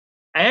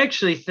I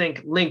actually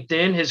think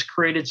LinkedIn has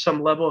created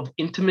some level of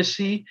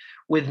intimacy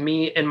with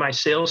me and my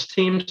sales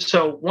team.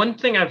 So one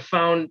thing I've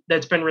found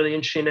that's been really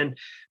interesting, and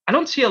I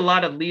don't see a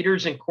lot of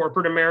leaders in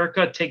corporate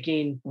America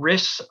taking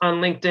risks on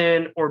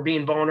LinkedIn or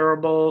being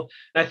vulnerable.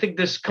 I think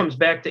this comes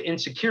back to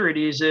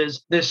insecurities,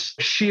 is this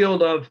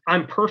shield of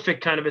I'm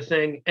perfect kind of a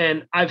thing.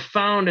 And I've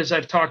found, as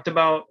I've talked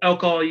about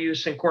alcohol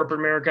use in corporate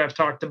America, I've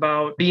talked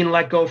about being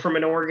let go from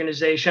an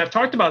organization. I've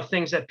talked about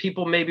things that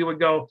people maybe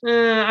would go,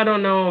 I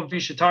don't know if you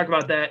should talk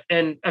about that.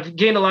 And I've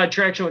gained a lot of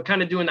traction with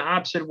kind of doing the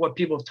opposite of what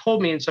people have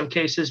told me in some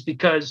cases,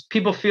 because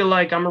people feel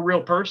like I'm a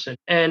real person.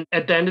 And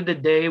at the end of the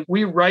day,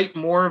 we write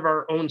more of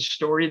our own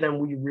story than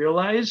we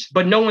realize,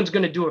 but no one's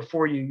going to do it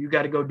for you. You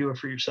got to go do it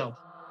for yourself.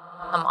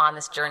 Come on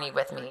this journey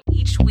with me.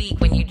 Each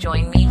week when you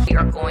join me, we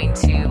are going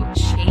to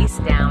chase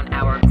down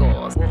our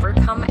goals,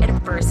 overcome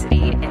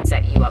adversity, and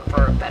set you up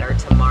for a better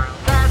tomorrow.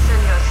 Fasten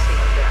your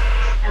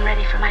seatbelts. I'm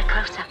ready for my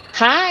close-up.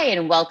 Hi,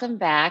 and welcome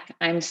back.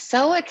 I'm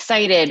so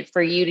excited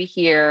for you to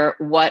hear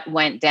what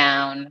went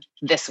down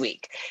this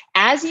week.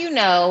 As you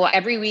know,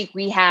 every week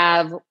we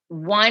have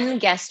one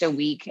guest a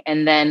week,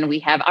 and then we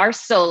have our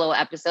solo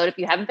episode. If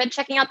you haven't been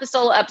checking out the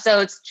solo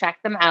episodes,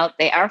 check them out.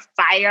 They are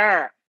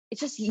fire.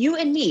 It's just you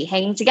and me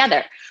hanging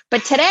together.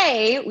 But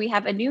today we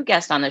have a new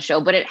guest on the show,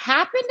 but it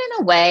happened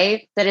in a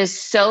way that is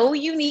so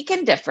unique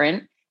and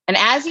different. And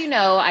as you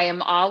know, I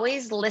am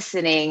always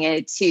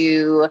listening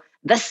to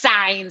the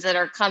signs that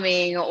are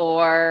coming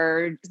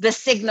or the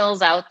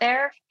signals out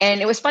there. And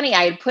it was funny.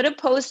 I had put a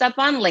post up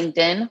on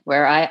LinkedIn,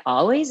 where I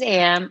always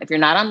am. If you're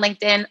not on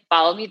LinkedIn,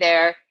 follow me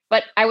there.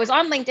 But I was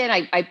on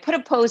LinkedIn. I put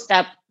a post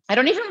up. I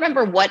don't even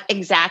remember what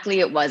exactly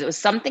it was. It was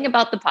something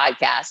about the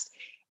podcast.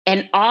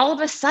 And all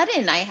of a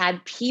sudden, I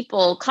had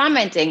people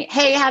commenting,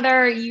 hey,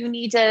 Heather, you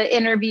need to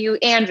interview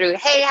Andrew.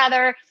 Hey,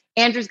 Heather,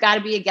 Andrew's got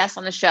to be a guest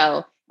on the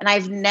show. And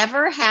I've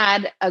never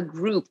had a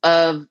group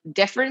of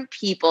different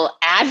people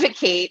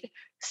advocate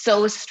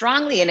so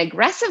strongly and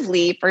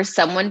aggressively for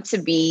someone to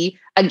be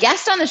a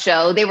guest on the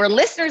show. They were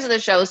listeners of the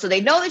show, so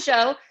they know the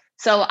show.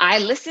 So I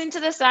listen to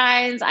the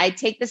signs. I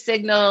take the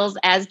signals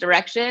as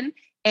direction.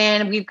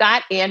 And we've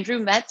got Andrew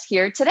Metz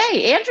here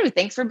today. Andrew,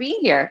 thanks for being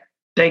here.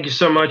 Thank you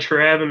so much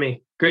for having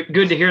me.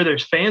 Good to hear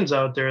there's fans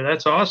out there.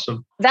 That's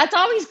awesome. That's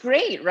always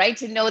great, right?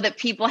 To know that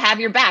people have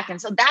your back.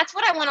 And so that's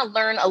what I want to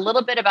learn a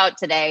little bit about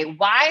today,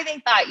 why they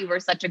thought you were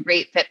such a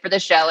great fit for the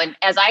show. And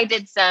as I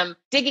did some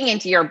digging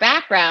into your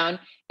background,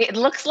 it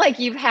looks like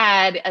you've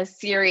had a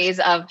series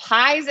of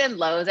highs and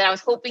lows. And I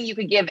was hoping you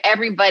could give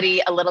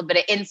everybody a little bit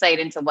of insight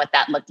into what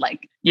that looked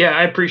like. Yeah,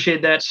 I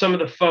appreciate that. Some of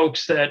the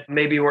folks that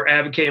maybe were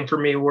advocating for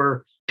me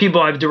were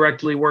people I've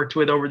directly worked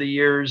with over the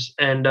years,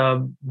 and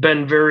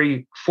been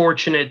very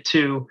fortunate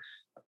to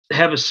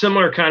have a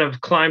similar kind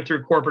of climb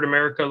through corporate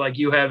America like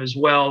you have as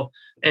well,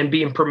 and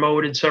being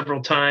promoted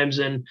several times.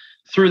 And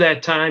through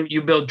that time,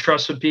 you build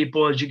trust with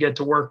people as you get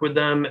to work with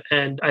them.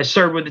 And I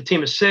started with a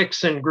team of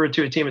 6 and grew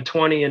to a team of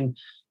 20. And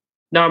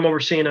now I'm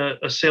overseeing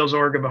a sales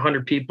org of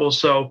 100 people.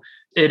 So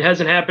it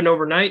hasn't happened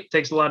overnight. It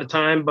takes a lot of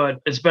time, but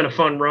it's been a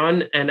fun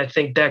run. And I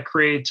think that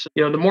creates,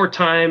 the more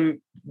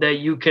time that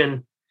you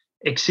can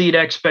exceed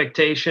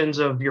expectations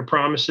of your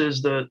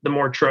promises, the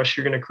more trust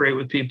you're going to create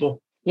with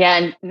people. Yeah.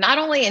 And not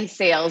only in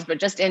sales, but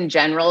just in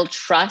general,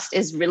 trust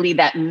is really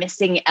that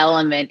missing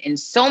element in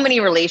so many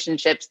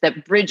relationships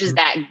that bridges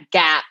that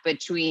gap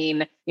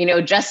between,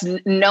 just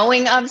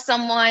knowing of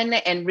someone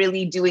and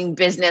really doing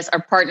business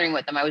or partnering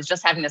with them. I was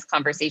just having this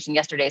conversation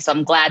yesterday, so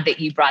I'm glad that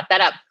you brought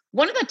that up.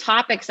 One of the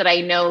topics that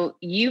I know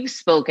you've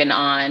spoken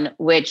on,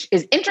 which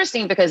is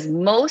interesting because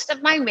most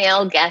of my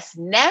male guests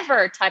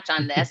never touch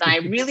on this. And I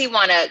really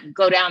want to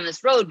go down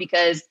this road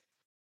because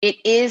it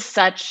is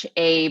such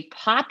a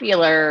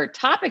popular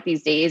topic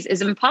these days,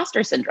 is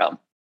imposter syndrome.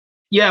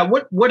 Yeah,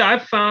 what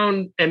I've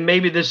found, and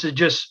maybe this is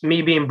just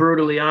me being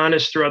brutally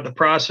honest throughout the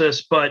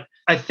process, but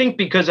I think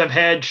because I've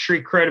had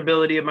street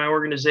credibility of my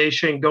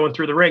organization going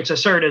through the ranks, I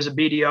started as a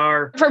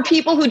BDR. For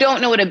people who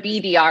don't know what a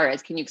BDR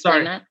is, can you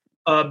explain that?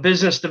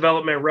 Business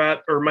development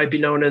rep, or might be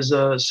known as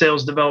a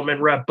sales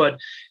development rep, but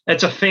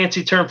that's a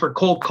fancy term for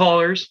cold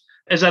callers.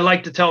 As I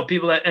like to tell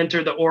people that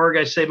enter the org,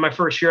 I say my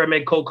first year I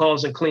made cold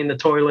calls and cleaned the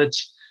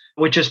toilets,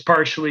 which is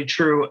partially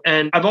true.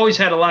 And I've always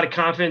had a lot of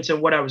confidence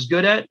in what I was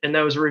good at. And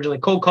that was originally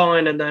cold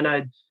calling. And then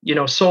I,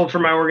 sold for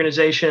my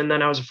organization. And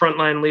then I was a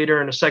frontline leader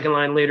and a second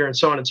line leader and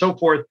so on and so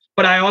forth.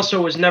 But I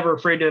also was never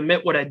afraid to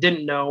admit what I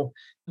didn't know.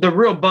 The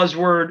real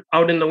buzzword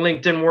out in the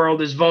LinkedIn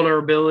world is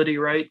vulnerability,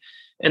 right?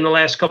 In the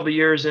last couple of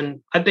years. And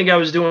I think I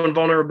was doing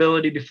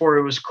vulnerability before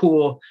it was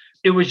cool.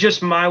 It was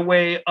just my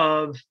way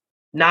of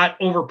not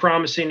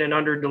over-promising and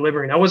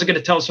under-delivering. I wasn't going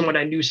to tell someone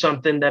I knew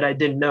something that I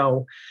didn't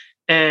know.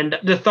 And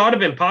the thought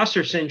of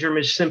imposter syndrome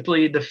is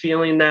simply the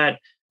feeling that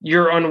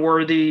you're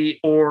unworthy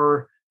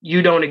or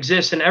you don't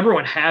exist. And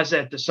everyone has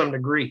that to some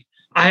degree.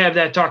 I have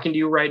that talking to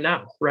you right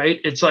now, right?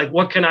 It's like,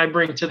 what can I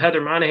bring to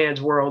Heather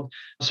Monahan's world?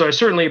 So I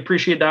certainly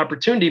appreciate the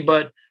opportunity,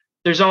 but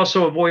there's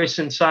also a voice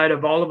inside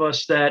of all of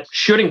us that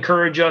should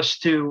encourage us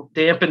to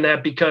dampen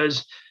that,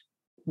 because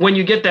when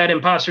you get that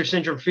imposter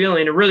syndrome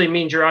feeling, it really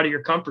means you're out of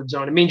your comfort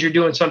zone. It means you're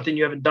doing something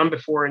you haven't done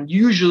before. And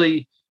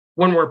usually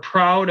when we're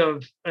proud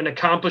of an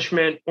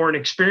accomplishment or an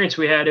experience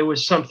we had, it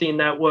was something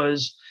that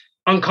was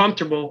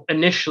uncomfortable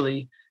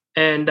initially.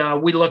 And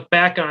we look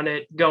back on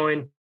it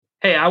going,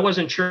 hey, I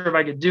wasn't sure if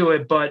I could do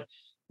it, but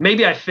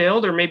maybe I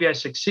failed or maybe I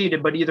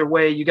succeeded. But either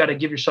way, you got to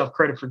give yourself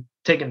credit for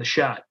taking the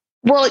shot.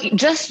 Well,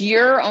 just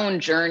your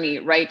own journey,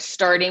 right?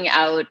 Starting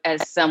out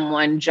as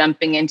someone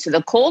jumping into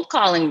the cold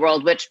calling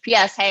world, which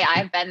PS, hey,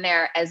 I've been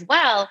there as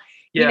well.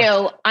 Yeah. You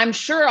know, I'm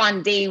sure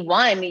on day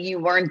one, you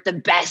weren't the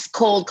best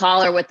cold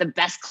caller with the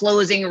best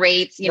closing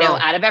rates, you know,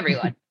 out of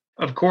everyone.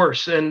 Of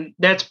course. And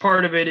that's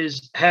part of it,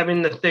 is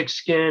having the thick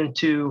skin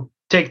to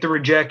take the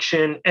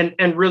rejection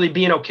and really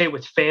being okay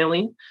with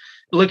failing,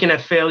 looking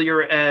at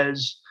failure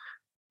as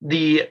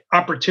the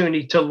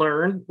opportunity to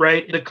learn,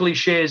 right? The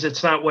cliche is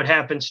it's not what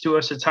happens to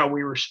us, it's how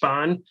we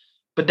respond.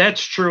 But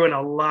that's true in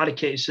a lot of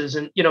cases.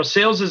 And, you know,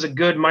 sales is a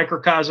good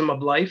microcosm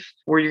of life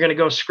where you're going to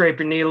go scrape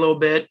your knee a little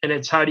bit. And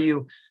it's how do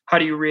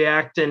you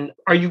react? And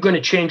are you going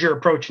to change your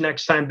approach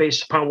next time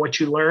based upon what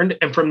you learned?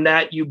 And from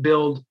that, you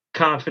build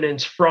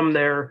confidence from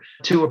there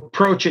to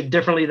approach it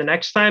differently the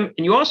next time.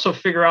 And you also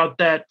figure out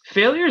that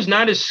failure is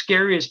not as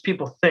scary as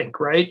people think,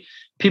 right?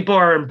 People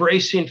are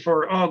embracing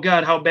for, oh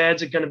God, how bad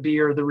is it going to be?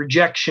 Or the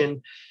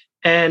rejection.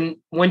 And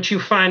once you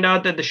find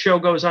out that the show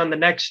goes on the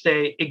next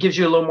day, it gives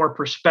you a little more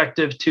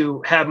perspective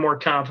to have more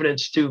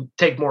confidence, to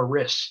take more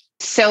risks.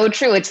 So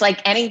true. It's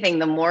like anything.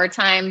 The more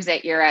times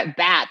that you're at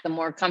bat, the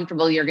more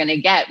comfortable you're going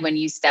to get when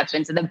you step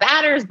into the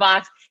batter's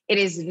box. It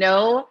is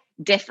no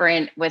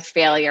different with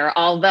failure,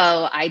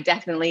 although I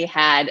definitely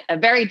had a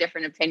very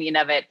different opinion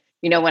of it,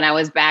 you know, when I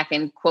was back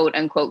in quote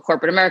unquote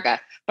corporate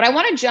America. But I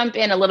want to jump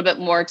in a little bit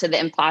more to the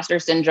imposter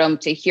syndrome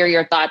to hear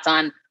your thoughts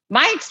on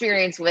my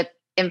experience with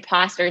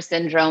imposter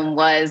syndrome.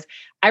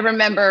 I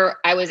remember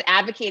I was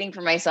advocating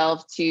for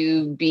myself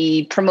to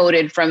be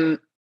promoted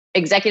from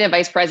executive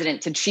vice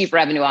president to chief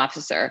revenue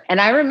officer. And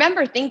I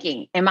remember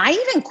thinking, am I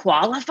even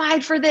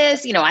qualified for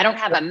this? You know, I don't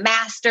have a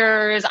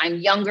master's. I'm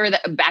younger.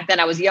 Back then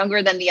I was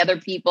younger than the other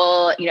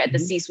people, you know, at the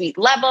C-suite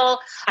level.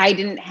 I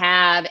didn't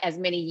have as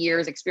many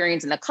years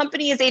experience in the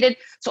company as they did.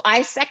 So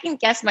I second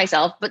guessed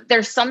myself, but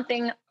there's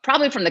something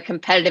probably from the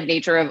competitive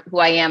nature of who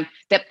I am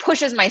that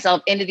pushes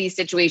myself into these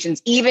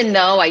situations, even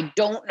though I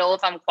don't know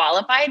if I'm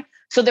qualified.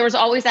 So there was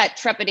always that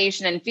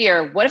trepidation and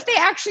fear. What if they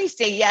actually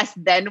say yes,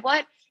 then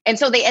what? And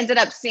so they ended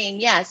up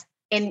saying yes.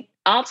 And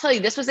I'll tell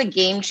you, this was a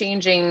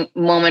game-changing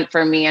moment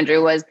for me,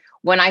 Andrew, was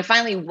when I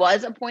finally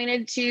was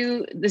appointed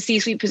to the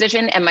C-suite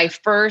position and my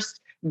first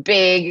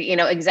big, you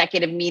know,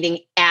 executive meeting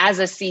as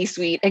a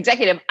C-suite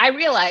executive, I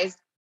realized,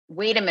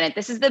 wait a minute,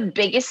 this is the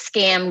biggest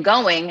scam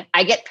going.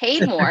 I get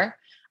paid more.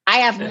 I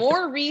have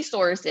more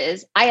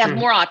resources. I have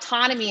more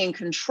autonomy and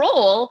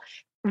control.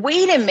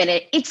 Wait a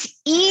minute, it's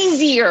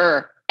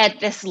easier at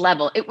this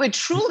level. It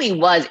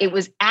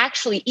was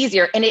actually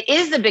easier. And it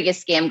is the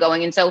biggest scam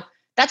going. And so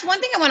that's one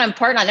thing I want to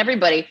impart on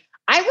everybody.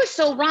 I was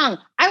so wrong.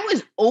 I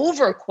was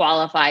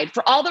overqualified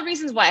for all the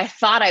reasons why I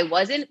thought I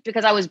wasn't,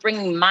 because I was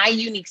bringing my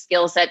unique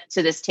skill set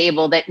to this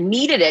table that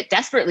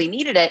desperately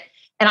needed it.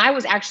 And I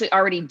was actually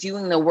already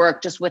doing the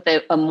work just with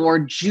a more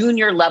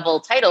junior level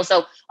title.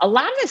 So a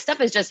lot of this stuff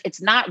is it's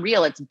not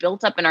real. It's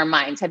built up in our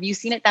minds. Have you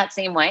seen it that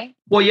same way?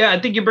 Well, yeah, I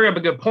think you bring up a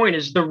good point.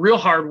 Is the real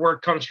hard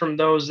work comes from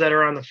those that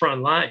are on the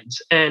front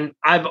lines. And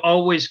I've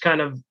always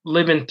kind of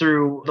living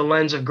through the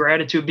lens of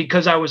gratitude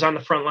because I was on the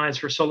front lines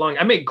for so long.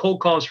 I made cold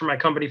calls for my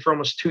company for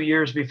almost 2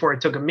 years before I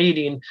took a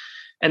meeting.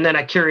 And then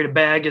I carried a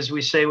bag, as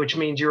we say, which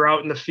means you're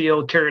out in the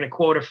field carrying a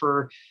quota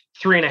for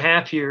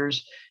 3.5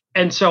 years.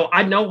 And so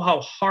I know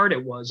how hard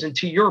it was. And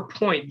to your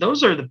point,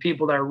 those are the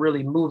people that are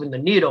really moving the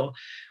needle.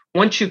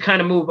 Once you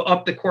kind of move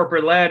up the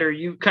corporate ladder,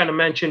 you kind of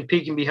mentioned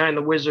peeking behind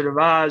the Wizard of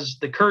Oz,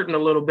 the curtain a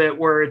little bit,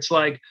 where it's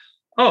like,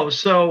 oh,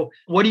 so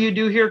what do you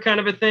do here kind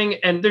of a thing?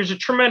 And there's a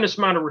tremendous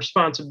amount of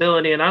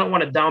responsibility. And I don't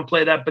want to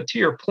downplay that. But to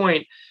your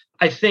point,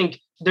 I think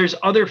there's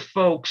other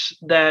folks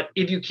that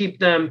if you keep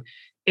them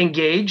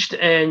engaged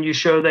and you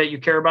show that you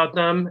care about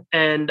them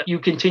and you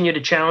continue to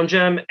challenge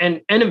them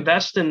and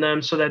invest in them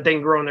so that they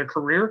can grow in their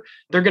career,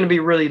 they're going to be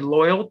really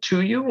loyal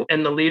to you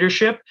and the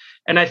leadership.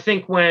 And I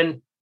think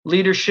when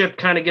leadership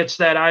kind of gets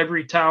that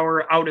ivory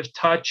tower out of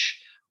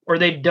touch, or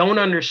they don't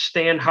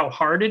understand how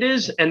hard it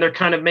is, and they're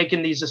kind of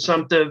making these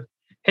assumptive,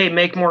 hey,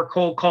 make more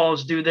cold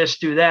calls, do this,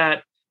 do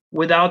that,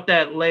 without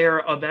that layer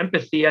of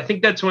empathy, I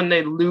think that's when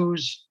they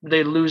lose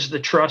the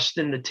trust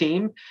in the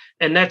team.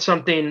 And that's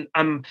something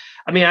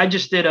I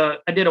just did a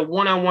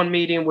one-on-one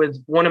meeting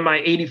with one of my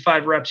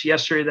 85 reps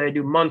yesterday that I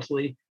do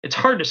monthly. It's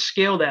hard to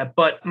scale that,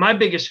 but my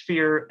biggest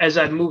fear as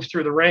I've moved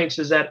through the ranks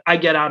is that I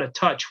get out of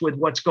touch with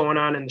what's going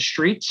on in the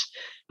streets.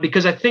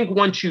 Because I think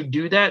once you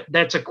do that,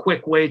 that's a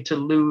quick way to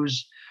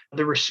lose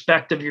the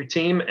respect of your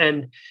team.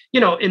 And,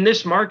 you know, in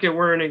this market,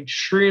 we're an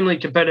extremely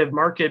competitive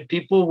market.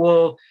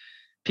 People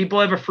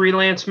have a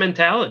freelance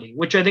mentality,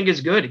 which I think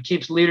is good. It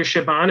keeps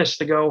leadership honest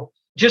to go,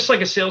 just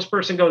like a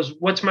salesperson goes,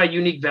 what's my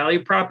unique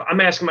value prop? I'm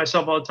asking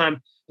myself all the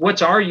time,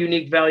 what's our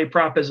unique value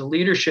prop as a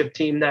leadership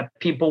team that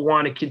people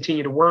want to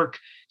continue to work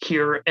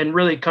here? And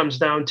really comes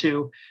down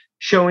to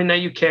showing that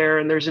you care,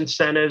 and there's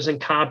incentives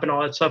and comp and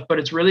all that stuff, but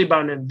it's really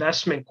about an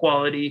investment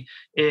quality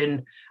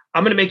in,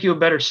 I'm going to make you a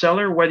better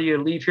seller, whether you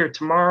leave here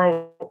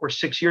tomorrow or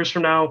 6 years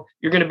from now,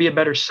 you're going to be a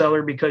better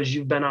seller because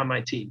you've been on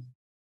my team.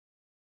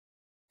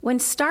 When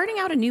starting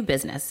out a new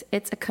business,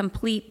 it's a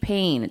complete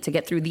pain to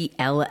get through the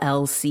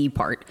LLC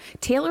part.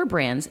 Taylor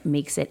Brands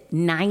makes it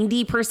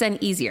 90%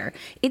 easier.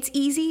 It's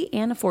easy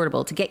and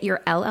affordable to get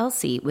your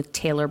LLC with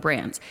Taylor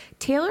Brands.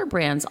 Taylor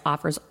Brands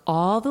offers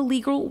all the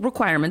legal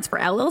requirements for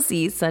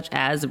LLCs, such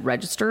as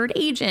registered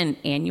agent,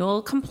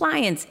 annual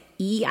compliance,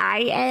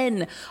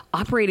 EIN,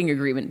 operating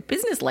agreement,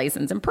 business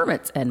license, and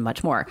permits, and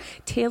much more.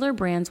 Taylor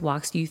Brands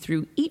walks you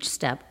through each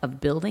step of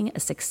building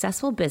a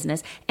successful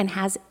business and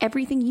has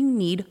everything you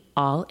need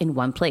all in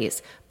one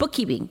place.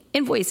 Bookkeeping,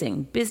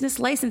 invoicing, business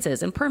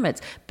licenses and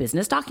permits,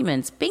 business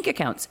documents, bank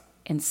accounts,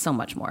 and so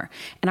much more.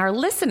 And our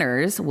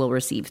listeners will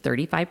receive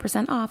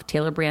 35% off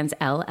Taylor Brands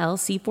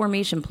LLC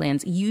formation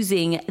plans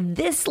using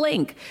this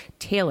link,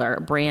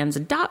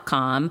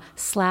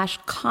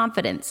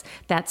 taylorbrands.com/confidence.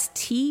 That's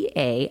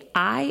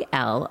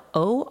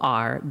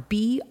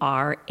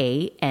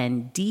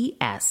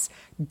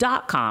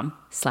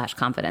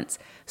TAILORBRANDS.com/confidence.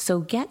 So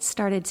get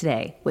started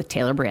today with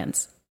Taylor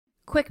Brands.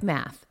 Quick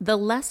math. The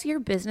less your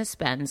business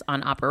spends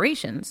on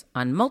operations,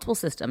 on multiple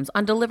systems,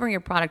 on delivering your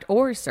product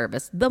or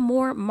service, the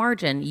more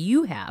margin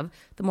you have,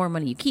 the more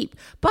money you keep.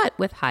 But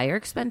with higher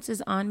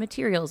expenses on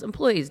materials,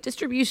 employees,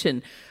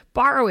 distribution,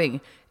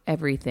 borrowing,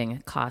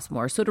 everything costs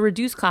more. So to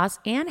reduce costs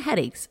and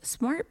headaches,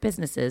 smart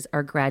businesses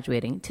are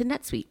graduating to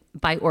NetSuite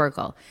by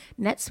Oracle.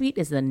 NetSuite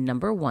is the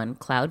 #1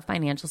 cloud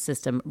financial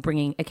system,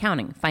 bringing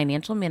accounting,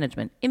 financial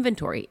management,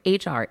 inventory,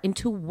 HR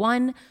into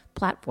one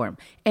platform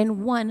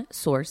and one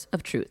source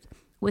of truth.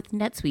 With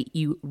NetSuite,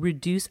 you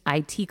reduce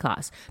IT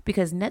costs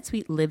because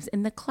NetSuite lives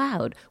in the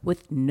cloud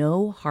with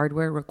no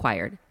hardware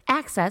required,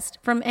 accessed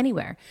from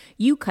anywhere.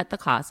 You cut the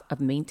cost of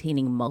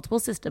maintaining multiple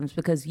systems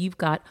because you've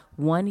got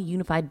one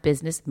unified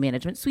business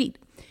management suite.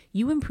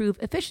 You improve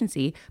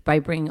efficiency by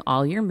bringing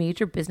all your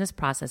major business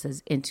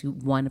processes into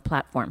one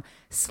platform,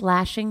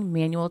 slashing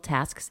manual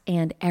tasks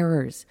and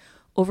errors.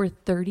 Over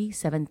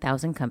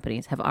 37,000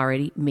 companies have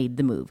already made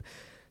the move.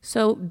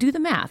 So do the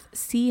math.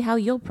 See how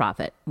you'll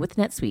profit with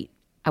NetSuite.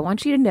 I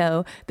want you to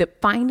know that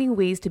finding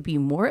ways to be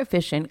more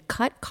efficient,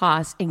 cut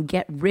costs, and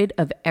get rid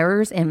of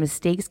errors and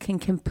mistakes can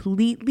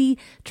completely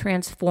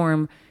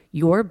transform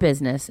your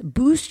business,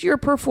 boost your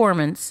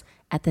performance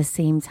at the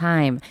same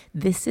time.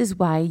 This is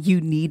why you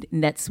need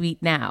NetSuite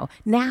now.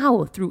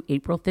 Now through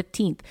April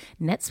 15th,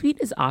 NetSuite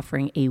is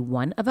offering a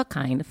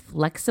one-of-a-kind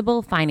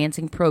flexible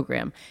financing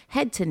program.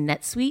 Head to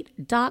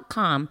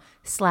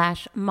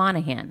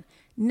netsuite.com/Monahan.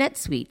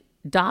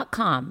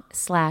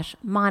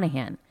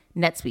 netsuite.com/Monahan.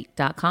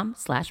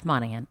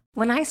 netsuite.com/Monahan.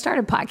 When I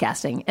started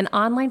podcasting, an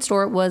online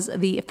store was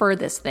the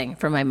furthest thing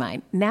from my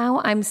mind. Now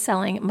I'm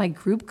selling my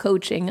group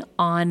coaching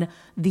on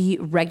the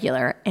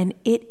regular, and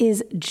it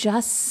is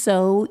just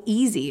so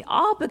easy,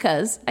 all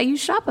because I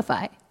use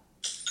Shopify.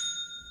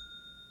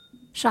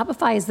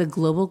 Shopify is the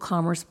global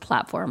commerce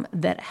platform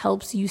that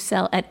helps you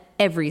sell at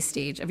every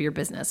stage of your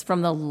business,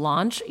 from the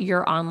launch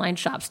your online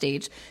shop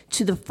stage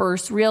to the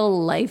first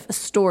real life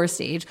store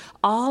stage,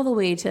 all the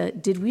way to,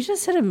 did we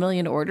just hit 1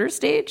 million orders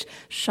stage?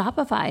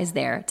 Shopify is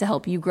there to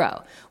help you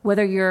grow.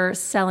 Whether you're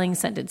selling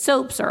scented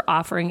soaps or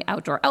offering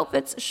outdoor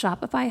outfits,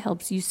 Shopify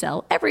helps you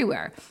sell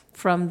everywhere.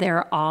 From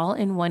their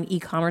all-in-one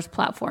e-commerce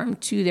platform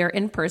to their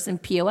in-person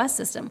POS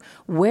system,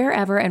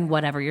 wherever and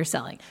whatever you're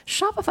selling,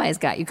 Shopify's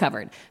got you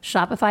covered.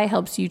 Shopify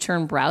helps you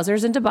turn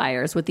browsers into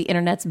buyers with the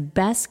internet's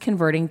best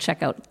converting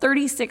checkout,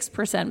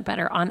 36%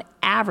 better on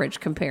average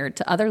compared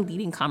to other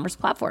leading commerce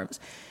platforms,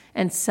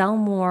 and sell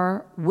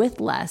more with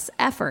less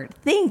effort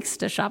thanks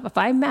to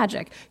Shopify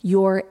Magic,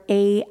 your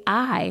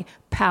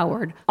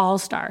AI-powered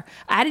all-star.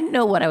 I didn't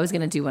know what I was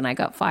going to do when I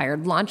got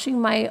fired. Launching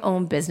my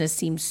own business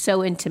seemed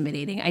so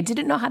intimidating. I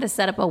didn't know how to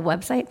set up a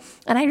website,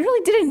 and I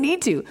really didn't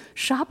need to.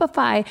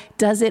 Shopify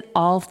does it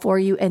all for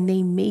you, and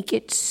they make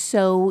it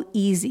so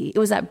easy. It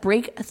was that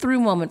breakthrough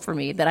moment for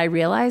me that I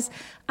realized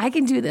I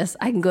can do this.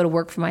 I can go to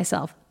work for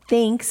myself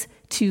thanks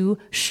to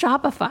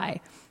Shopify.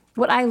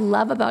 What I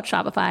love about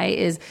Shopify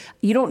is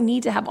you don't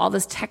need to have all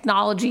this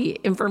technology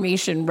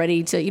information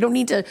ready to, you don't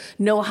need to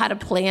know how to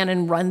plan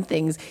and run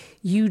things.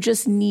 You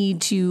just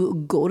need to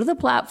go to the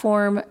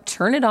platform,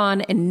 turn it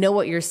on, and know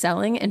what you're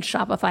selling, and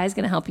Shopify is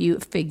going to help you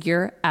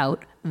figure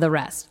out the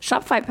rest.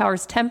 Shopify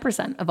powers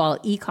 10% of all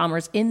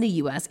e-commerce in the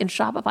US, and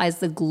Shopify is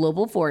the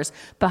global force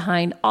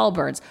behind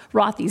Allbirds,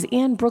 Rothy's,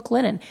 and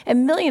Brooklinen,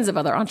 and millions of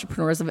other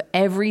entrepreneurs of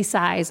every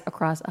size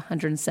across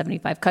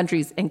 175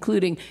 countries,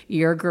 including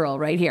your girl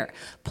right here.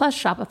 Plus,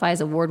 Shopify's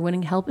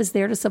award-winning help is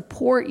there to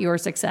support your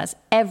success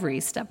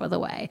every step of the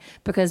way,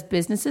 because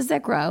businesses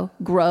that grow,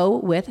 grow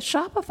with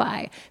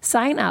Shopify.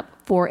 Sign up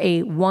for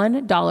a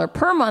 $1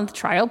 per month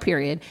trial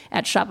period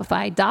at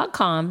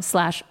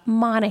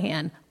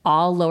shopify.com/Monahan,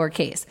 all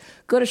lowercase.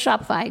 Go to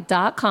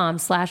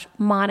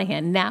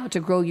shopify.com/Monahan now to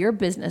grow your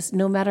business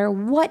no matter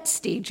what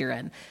stage you're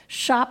in.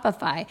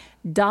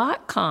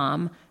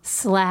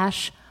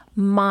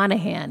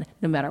 Shopify.com/Monahan.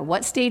 No matter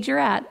what stage you're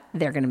at,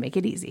 they're going to make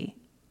it easy.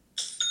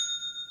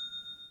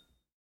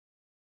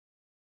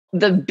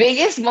 The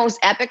biggest, most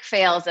epic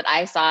fails that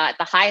I saw at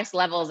the highest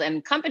levels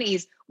in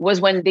companies was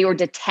when they were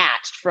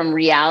detached from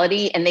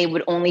reality and they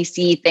would only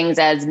see things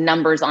as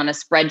numbers on a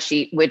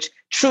spreadsheet, which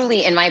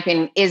truly, in my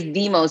opinion, is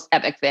the most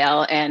epic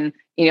fail. And,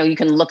 you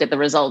can look at the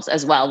results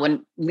as well.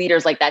 When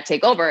leaders like that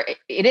take over,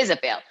 it is a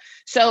fail.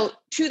 So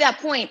to that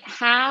point,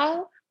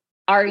 how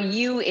are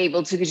you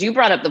able to, because you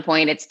brought up the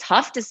point, it's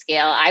tough to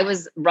scale. I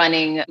was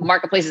running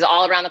marketplaces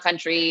all around the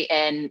country.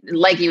 And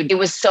like you, it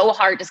was so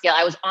hard to scale.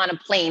 I was on a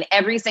plane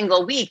every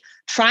single week,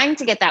 trying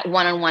to get that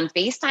one-on-one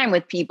FaceTime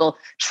with people,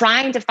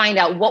 trying to find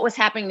out what was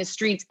happening in the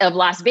streets of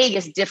Las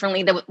Vegas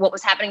differently than what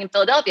was happening in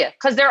Philadelphia.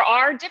 Because there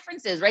are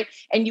differences, right?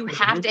 And you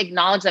have to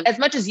acknowledge them. As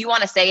much as you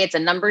want to say it's a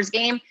numbers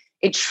game,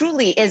 it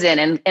truly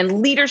isn't.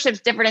 And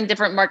leadership's different in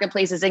different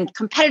marketplaces and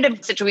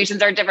competitive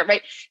situations are different,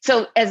 right?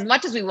 So as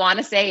much as we want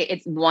to say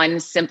it's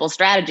one simple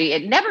strategy,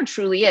 it never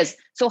truly is.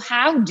 So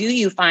how do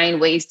you find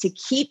ways to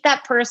keep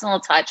that personal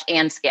touch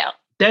and scale?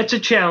 That's a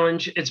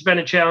challenge. It's been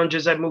a challenge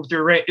as I moved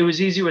through. It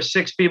was easy with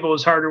 6 people. It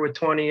was harder with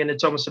 20, and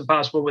it's almost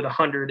impossible with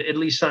 100, at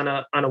least on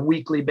a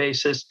weekly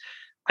basis.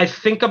 I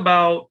think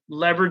about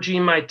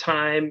leveraging my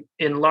time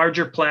in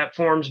larger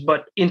platforms,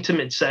 but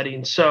intimate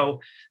settings. So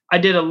I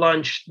did a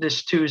lunch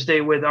this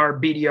Tuesday with our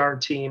BDR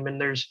team,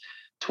 and there's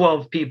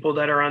 12 people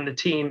that are on the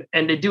team,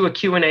 and they do a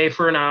Q&A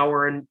for an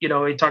hour. And,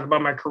 we talk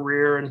about my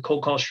career and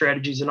cold call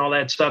strategies and all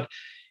that stuff.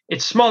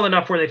 It's small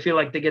enough where they feel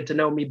like they get to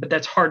know me, but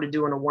that's hard to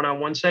do in a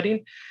one-on-one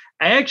setting.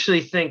 I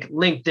actually think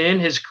LinkedIn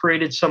has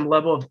created some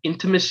level of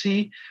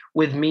intimacy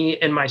with me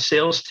and my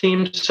sales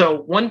team.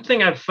 So one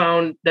thing I've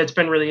found that's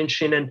been really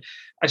interesting, and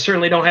I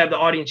certainly don't have the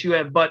audience you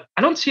have, but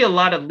I don't see a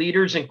lot of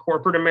leaders in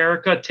corporate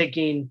America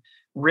taking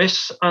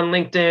risks on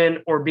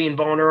LinkedIn or being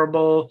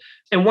vulnerable.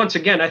 And once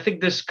again, I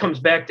think this comes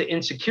back to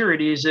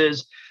insecurities,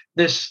 is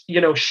this,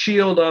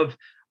 shield of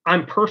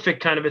I'm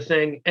perfect kind of a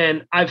thing.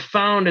 And I've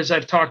found, as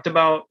I've talked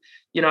about,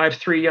 I have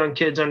 3 young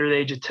kids under the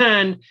age of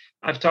 10.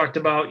 I've talked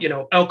about,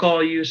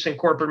 alcohol use in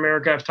corporate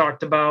America. I've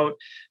talked about,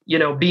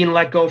 being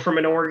let go from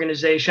an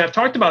organization. I've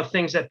talked about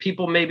things that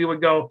people maybe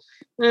would go,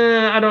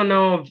 I don't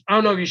know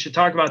if you should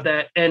talk about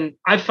that. And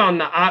I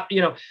found I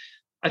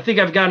think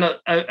I've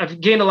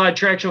gained a lot of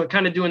traction with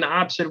kind of doing the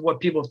opposite of what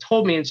people have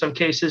told me in some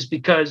cases,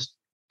 because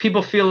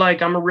people feel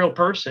like I'm a real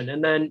person.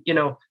 And then,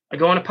 I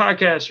go on a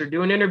podcast or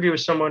do an interview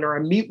with someone, or I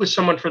meet with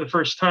someone for the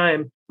first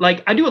time.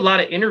 Like, I do a lot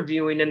of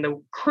interviewing. And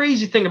the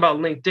crazy thing about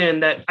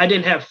LinkedIn that I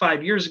didn't have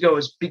 5 years ago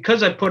is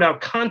because I put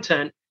out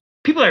content,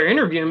 people that are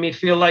interviewing me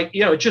feel like,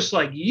 just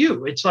like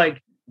you. It's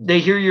like they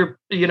hear your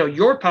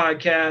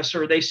podcast,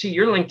 or they see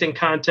your LinkedIn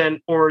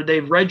content, or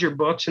they've read your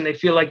books and they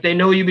feel like they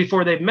know you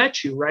before they've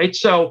met you, right?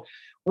 So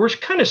we're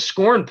kind of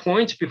scoring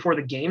points before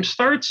the game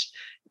starts.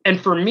 And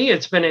for me,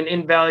 it's been an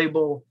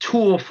invaluable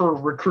tool for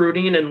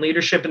recruiting and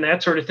leadership and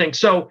that sort of thing.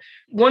 So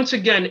once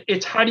again,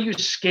 it's how do you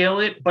scale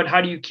it, but how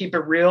do you keep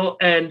it real?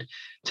 And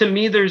to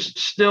me, there's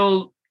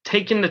still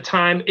taking the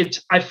time.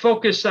 I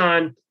focus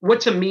on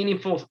what's a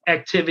meaningful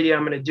activity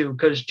I'm going to do,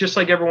 because just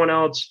like everyone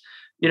else,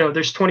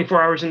 there's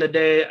 24 hours in the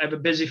day. I have a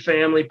busy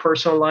family,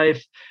 personal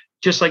life,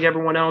 just like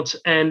everyone else.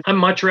 And I'd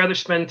much rather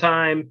spend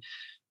time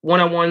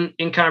one-on-one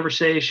in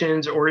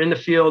conversations, or in the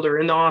field or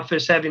in the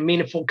office, having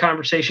meaningful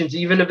conversations,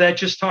 even if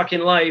that's just talking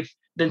life,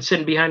 than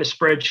sitting behind a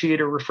spreadsheet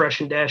or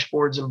refreshing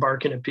dashboards and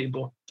barking at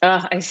people.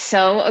 I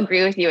so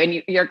agree with you.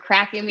 And you're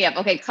cracking me up.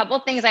 Okay, a couple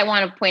of things I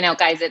want to point out,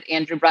 guys, that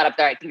Andrew brought up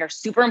there I think are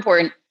super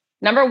important.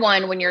 Number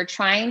one, when you're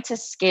trying to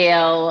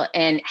scale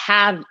and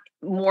have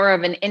more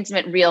of an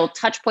intimate, real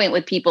touch point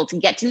with people to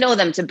get to know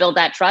them, to build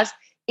that trust,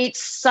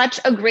 it's such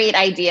a great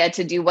idea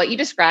to do what you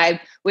described,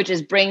 which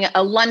is bring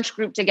a lunch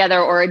group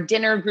together or a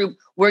dinner group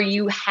where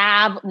you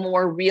have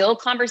more real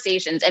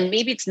conversations. And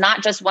maybe it's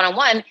not just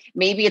one-on-one,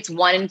 maybe it's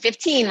 1 in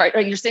 15, right?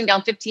 Or you're sitting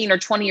down 15 or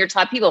 20 of your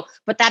top people.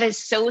 But that is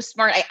so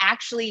smart. I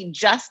actually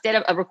just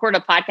did record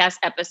a podcast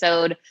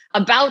episode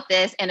about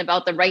this and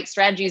about the right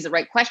strategies, the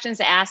right questions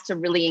to ask to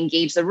really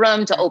engage the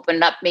room, to open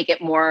it up, make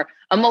it more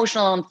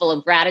emotional and full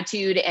of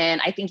gratitude. And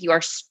I think you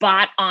are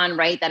spot on,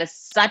 right? That is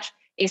such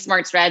a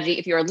smart strategy.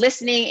 If you're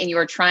listening and you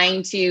are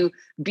trying to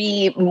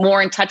be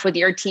more in touch with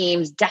your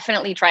teams,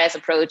 definitely try this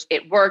approach.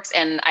 It works.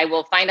 And I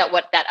will find out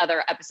what that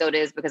other episode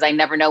is, because I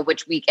never know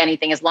which week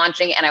anything is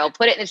launching, and I will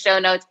put it in the show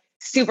notes.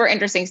 Super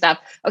interesting stuff.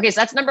 Okay,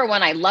 so that's number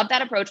one. I love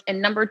that approach.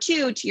 And number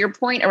two, to your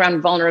point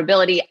around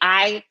vulnerability,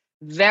 I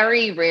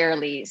very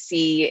rarely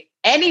see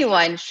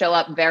anyone show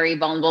up very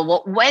vulnerable.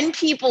 Well, when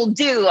people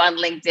do on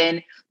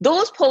LinkedIn,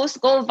 those posts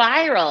go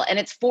viral, and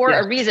it's for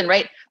a reason,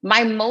 right?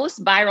 My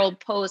most viral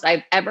post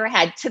I've ever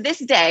had to this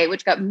day,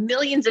 which got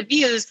millions of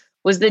views,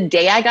 was the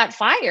day I got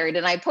fired.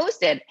 And I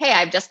posted, hey,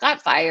 I've just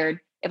got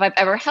fired. If I've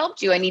ever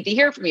helped you, I need to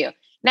hear from you.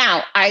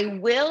 Now, I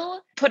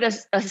will put a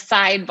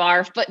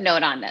sidebar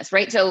footnote on this,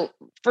 right? So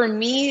for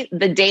me,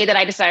 the day that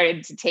I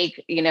decided to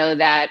take,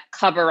 that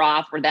cover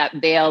off or that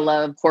veil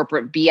of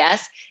corporate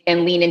BS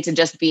and lean into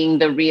just being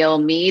the real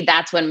me,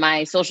 that's when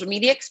my social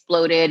media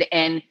exploded.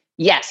 And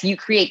yes, you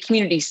create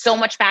community so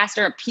much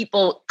faster.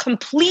 People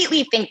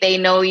completely think they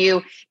know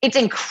you. It's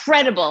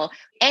incredible.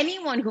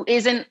 Anyone who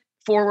isn't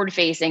forward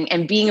facing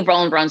and being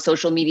vulnerable on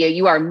social media,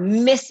 you are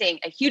missing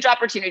a huge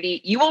opportunity.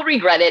 You will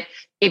regret it.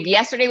 If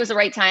yesterday was the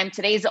right time,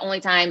 today's the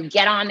only time.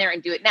 Get on there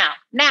and do it now.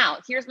 Now,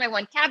 here's my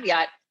one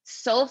caveat.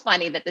 So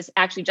funny that this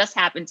actually just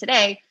happened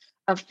today.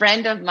 A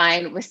friend of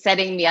mine was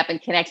setting me up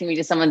and connecting me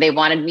to someone they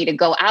wanted me to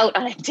go out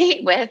on a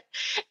date with.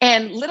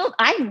 And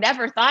I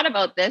never thought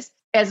about this.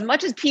 As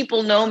much as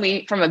people know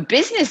me from a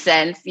business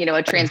sense,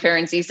 a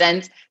transparency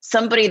sense,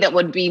 somebody that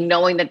would be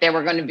knowing that they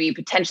were going to be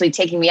potentially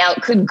taking me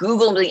out could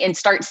Google me and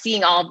start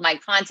seeing all of my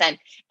content.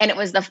 And it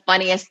was the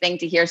funniest thing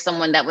to hear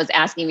someone that was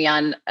asking me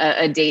on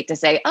a date to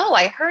say, "Oh,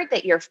 I heard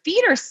that your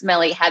feet are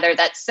smelly, Heather.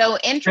 That's so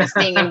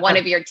interesting in one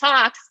of your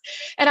talks."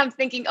 And I'm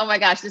thinking, oh my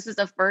gosh, this is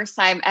the first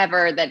time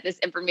ever that this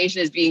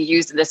information is being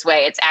used in this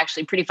way. It's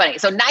actually pretty funny.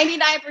 So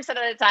 99% of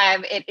the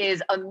time, it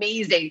is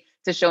amazing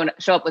to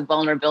show up with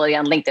vulnerability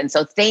on LinkedIn.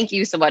 So thank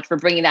you so much for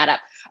bringing that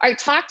up. All right,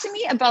 talk to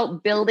me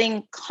about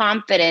building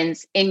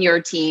confidence in your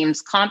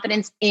teams,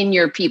 confidence in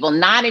your people,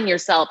 not in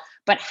yourself,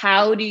 but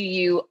how do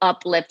you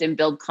uplift and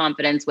build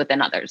confidence within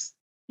others?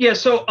 Yeah,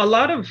 so a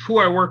lot of who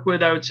I work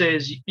with, I would say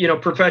is,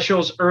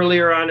 professionals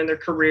earlier on in their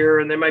career,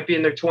 and they might be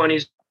in their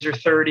 20s or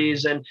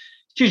 30s, and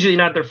it's usually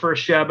not their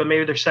first job, but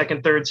maybe their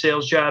second, third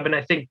sales job. And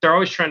I think they're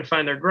always trying to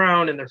find their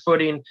ground and their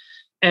footing.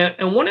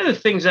 And one of the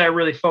things that I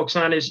really focus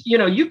on is,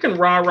 you can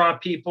rah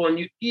people,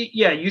 and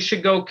you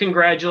should go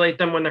congratulate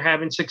them when they're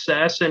having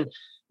success. And,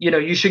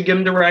 you should give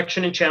them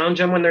direction and challenge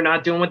them when they're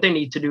not doing what they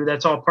need to do.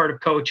 That's all part of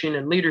coaching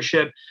and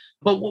leadership.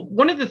 But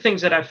one of the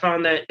things that I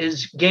found that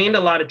has gained a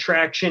lot of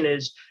traction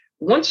is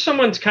once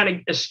someone's kind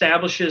of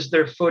establishes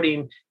their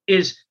footing,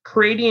 is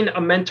creating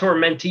a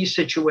mentor-mentee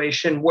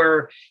situation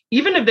where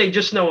even if they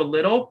just know a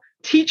little,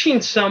 teaching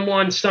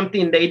someone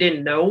something they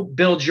didn't know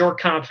builds your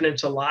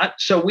confidence a lot.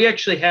 So we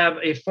actually have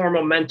a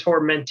formal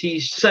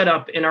mentor-mentee set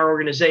up in our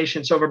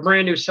organization. So if a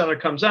brand new seller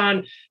comes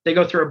on, they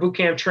go through a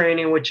bootcamp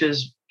training, which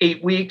is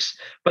 8 weeks,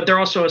 but they're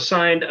also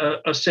assigned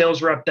a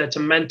sales rep that's a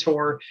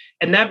mentor.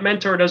 And that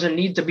mentor doesn't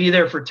need to be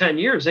there for 10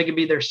 years. They could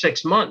be there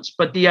 6 months.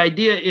 But the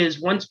idea is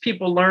once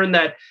people learn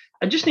that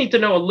I just need to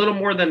know a little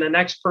more than the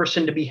next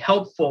person to be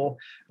helpful,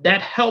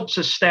 that helps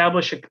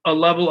establish a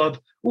level of,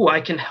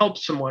 I can help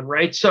someone,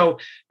 right? So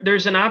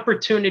there's an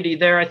opportunity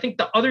there. I think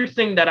the other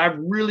thing that I've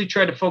really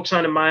tried to focus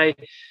on in my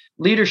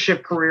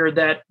leadership career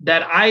that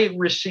I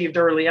received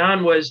early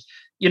on was,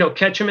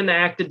 catch them in the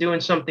act of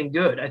doing something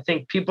good. I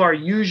think people are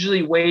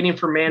usually waiting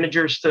for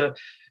managers to,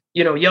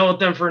 yell at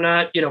them for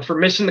not, for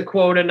missing the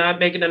quota, not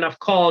making enough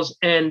calls.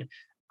 And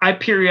I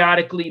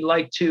periodically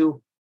like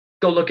to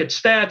go look at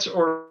stats,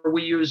 or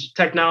we use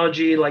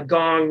technology like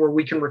Gong where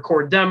we can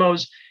record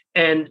demos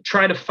and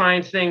try to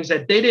find things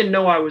that they didn't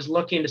know I was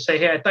looking to say,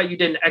 hey, I thought you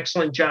did an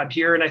excellent job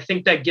here. And I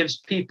think that gives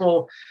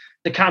people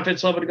the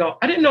confidence level to go,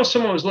 I didn't know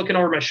someone was looking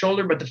over my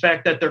shoulder, but the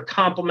fact that they're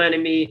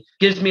complimenting me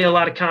gives me a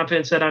lot of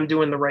confidence that I'm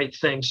doing the right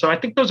thing. So I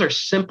think those are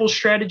simple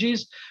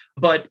strategies,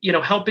 but,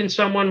 helping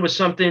someone with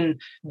something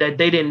that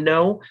they didn't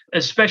know,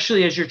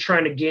 especially as you're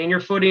trying to gain your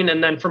footing.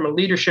 And then from a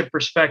leadership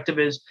perspective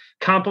is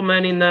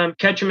complimenting them,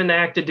 catch them in the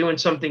act of doing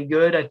something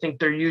good. I think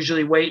they're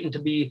usually waiting to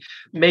be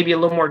maybe a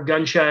little more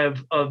gun shy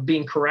of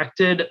being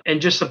corrected,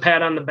 and just a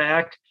pat on the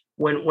back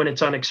when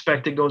it's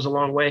unexpected goes a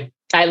long way.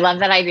 I love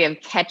that idea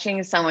of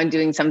catching someone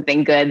doing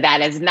something good.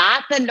 That is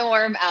not the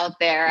norm out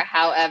there.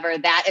 However,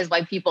 that is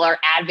why people are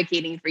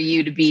advocating for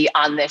you to be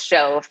on this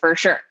show for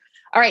sure.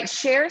 All right,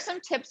 share some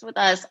tips with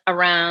us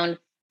around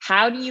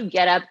how do you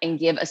get up and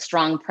give a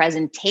strong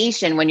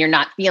presentation when you're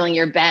not feeling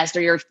your best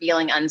or you're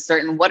feeling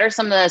uncertain? What are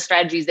some of the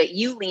strategies that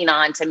you lean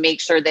on to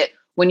make sure that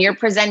when you're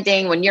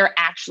presenting, when you're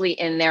actually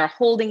in there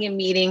holding a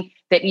meeting,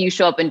 that you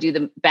show up and do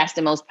the best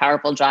and most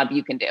powerful job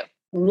you can do?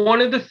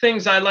 One of the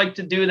things I like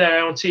to do that I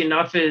don't see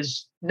enough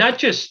is not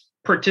just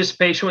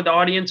participation with the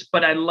audience,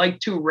 but I like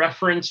to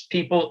reference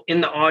people in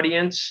the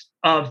audience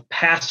of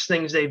past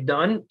things they've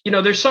done.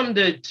 There's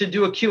something to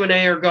do a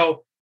Q&A or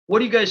go, what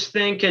do you guys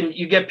think? And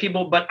you get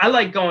people, but I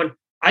like going,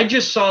 I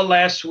just saw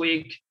last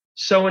week,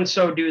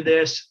 so-and-so do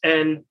this.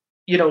 And,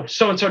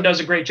 so-and-so does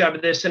a great job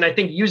of this. And I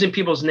think using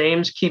people's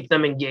names, keep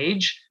them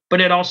engaged,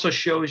 but it also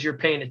shows you're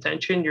paying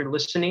attention, you're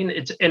listening.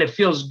 And it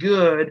feels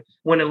good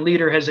when a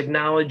leader has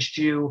acknowledged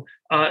you,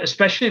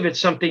 especially if it's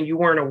something you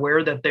weren't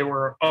aware that they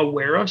were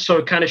aware of. So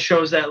it kind of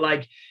shows that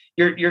like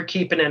you're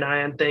keeping an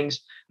eye on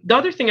things. The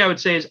other thing I would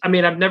say is, I've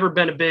never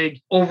been a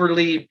big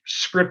overly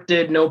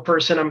scripted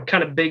person. I'm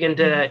kind of big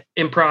into that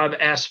improv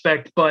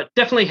aspect, but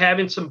definitely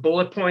having some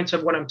bullet points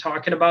of what I'm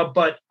talking about.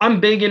 But I'm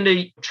big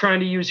into trying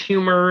to use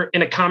humor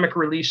in a comic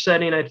relief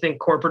setting. I think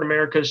corporate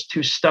America is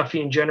too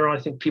stuffy in general. I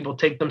think people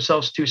take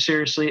themselves too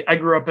seriously. I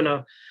grew up in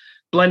a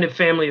blended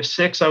family of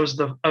 6. I was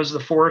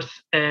the fourth,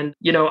 and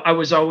I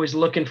was always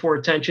looking for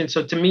attention.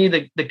 So to me,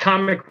 the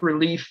comic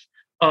relief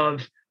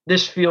of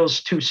this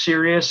feels too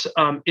serious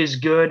is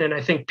good. And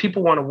I think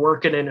people want to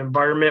work in an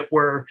environment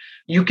where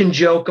you can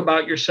joke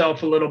about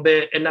yourself a little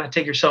bit and not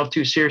take yourself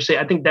too seriously.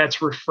 I think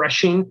that's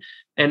refreshing,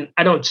 and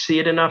I don't see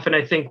it enough. And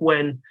I think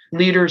when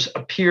leaders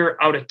appear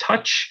out of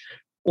touch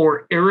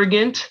or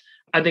arrogant,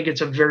 I think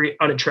it's a very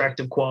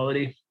unattractive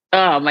quality.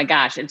 Oh my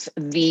gosh, it's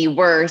the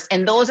worst.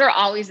 And those are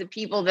always the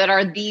people that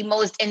are the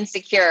most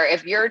insecure.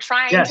 If you're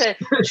trying to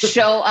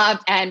show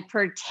up and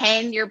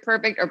pretend you're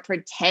perfect or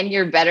pretend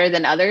you're better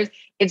than others,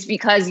 it's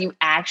because you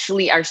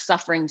actually are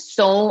suffering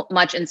so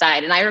much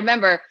inside. And I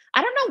remember,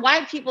 I don't know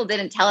why people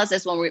didn't tell us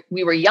this when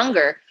we were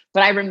younger,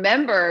 but I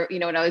remember,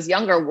 when I was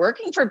younger,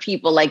 working for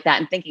people like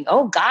that and thinking,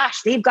 oh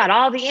gosh, they've got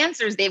all the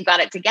answers. They've got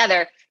it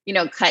together.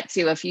 Cut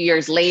to a few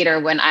years later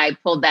when I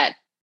pulled that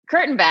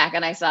curtain back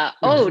and I saw,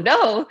 oh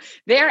no,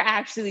 they're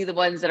actually the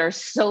ones that are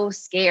so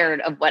scared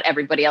of what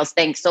everybody else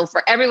thinks. So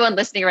for everyone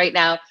listening right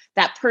now,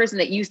 that person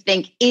that you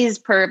think is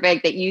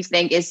perfect, that you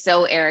think is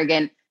so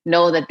arrogant,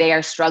 know that they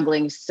are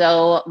struggling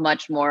so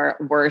much more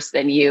worse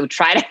than you.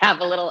 Try to have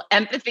a little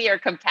empathy or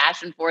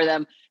compassion for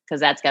them, because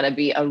that's got to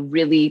be a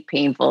really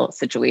painful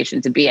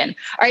situation to be in.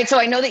 All right. So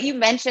I know that you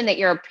mentioned that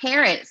you're a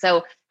parent.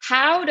 So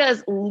how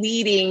does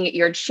leading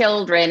your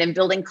children and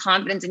building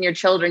confidence in your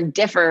children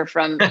differ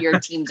from your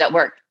teams at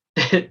work?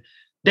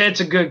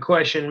 That's a good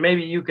question.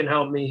 Maybe you can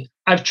help me.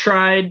 I've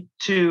tried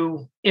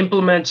to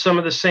implement some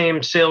of the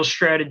same sales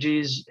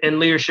strategies and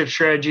leadership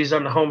strategies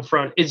on the home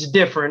front. It's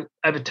different.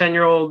 I have a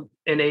 10-year-old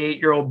and an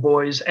 8-year-old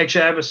boys.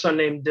 Actually, I have a son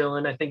named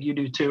Dylan. I think you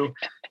do too.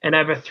 And I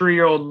have a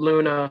 3-year-old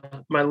Luna,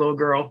 my little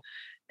girl.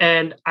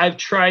 And I've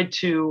tried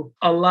to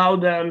allow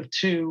them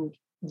to,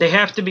 they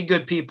have to be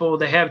good people.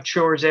 They have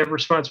chores, they have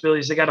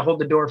responsibilities. They got to hold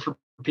the door for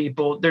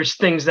people. There's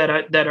things that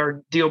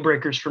are deal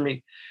breakers for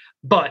me.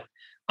 But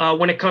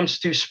when it comes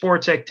to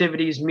sports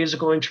activities,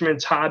 musical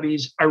instruments,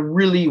 hobbies, I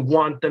really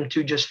want them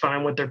to just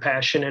find what they're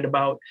passionate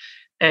about.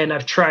 And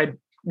I've tried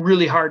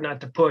really hard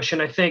not to push.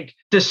 And I think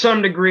to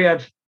some degree,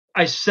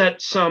 I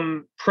set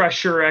some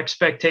pressure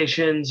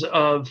expectations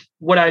of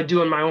what I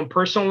do in my own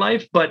personal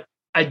life, but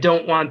I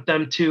don't want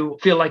them to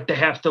feel like they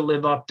have to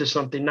live up to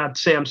something. Not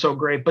to say I'm so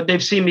great, but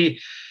they've seen me,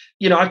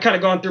 I've kind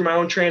of gone through my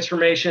own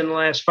transformation in the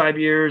last 5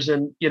 years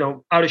and,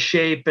 out of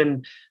shape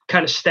and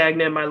kind of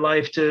stagnant in my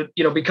life to,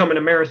 becoming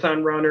a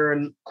marathon runner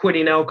and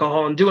quitting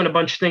alcohol and doing a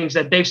bunch of things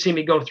that they've seen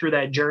me go through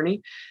that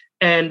journey.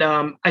 And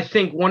I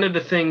think one of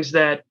the things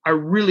that I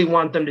really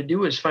want them to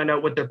do is find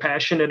out what they're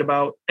passionate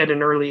about at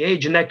an early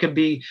age. And that could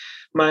be,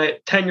 my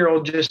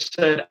 10-year-old just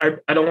said,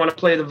 I don't want to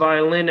play the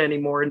violin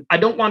anymore. And I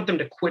don't want them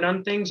to quit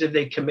on things if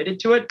they committed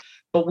to it.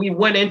 But we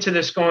went into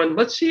this going,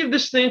 let's see if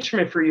this is the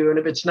instrument for you. And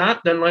if it's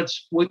not, then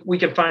we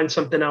can find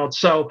something else.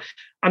 So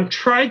I'm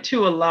trying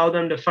to allow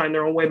them to find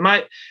their own way.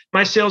 My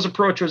sales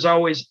approach was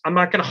always, I'm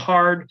not going to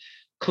hard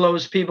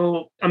close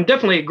people. I'm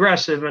definitely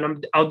aggressive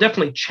and I'll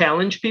definitely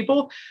challenge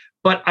people,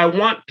 but I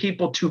want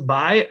people to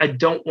buy. I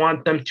don't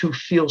want them to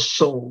feel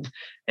sold.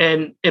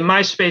 And in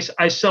my space,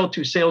 I sell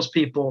to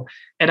salespeople,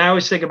 and I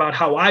always think about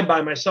how I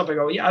buy myself. I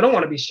go, yeah, I don't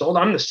want to be sold.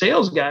 I'm the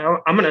sales guy.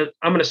 I'm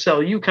gonna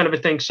sell you, kind of a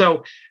thing.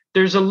 So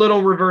there's a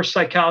little reverse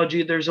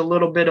psychology. There's a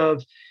little bit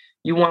of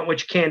you want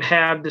what you can't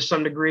have to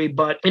some degree.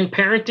 But in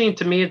parenting,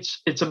 to me,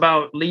 it's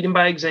about leading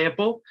by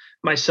example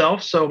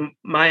myself. So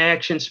my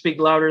actions speak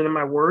louder than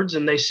my words,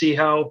 and they see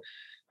how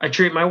I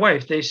treat my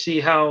wife. They see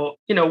how,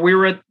 we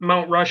were at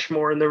Mount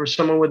Rushmore and there was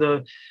someone with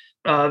a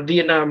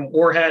Vietnam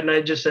War hat. And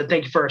I just said,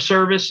 thank you for our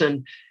service.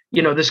 And,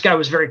 this guy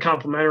was very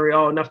complimentary.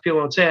 Oh, enough people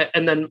don't say it.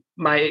 And then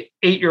my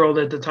 8-year-old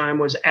at the time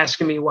was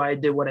asking me why I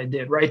did what I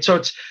did. Right. So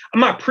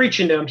I'm not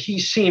preaching to him.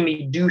 He's seeing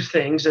me do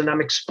things and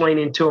I'm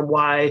explaining to him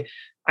why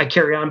I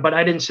carry on. But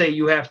I didn't say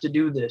you have to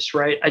do this.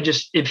 Right.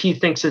 If he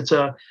thinks it's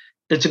a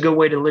good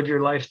way to live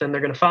your life, then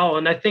they're going to follow.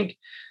 And I think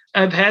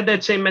I've had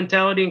that same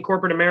mentality in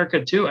corporate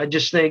America too. I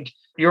just think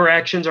your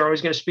actions are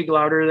always going to speak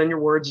louder than your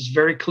words. It's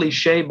very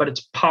cliche, but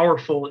it's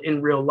powerful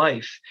in real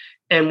life.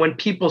 And when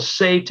people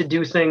say to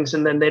do things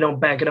and then they don't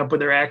back it up with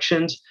their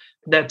actions,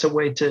 that's a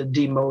way to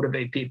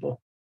demotivate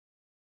people.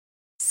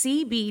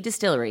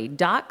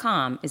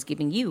 CBDistillery.com is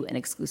giving you an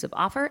exclusive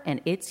offer, and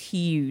it's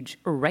huge.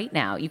 Right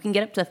now, you can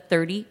get up to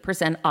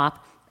 30% off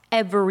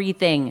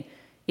everything.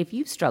 If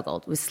you've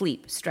struggled with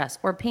sleep, stress,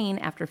 or pain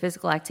after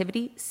physical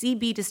activity,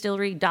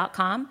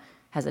 CBDistillery.com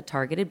has a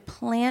targeted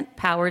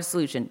plant-powered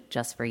solution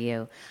just for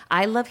you.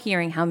 I love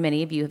hearing how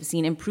many of you have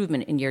seen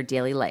improvement in your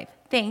daily life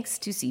thanks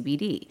to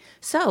CBD.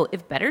 So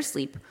if better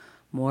sleep,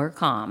 more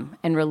calm,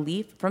 and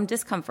relief from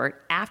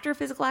discomfort after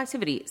physical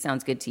activity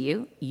sounds good to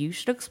you, you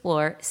should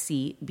explore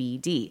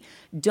CBD.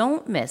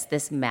 Don't miss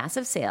this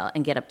massive sale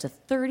and get up to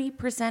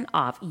 30%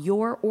 off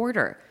your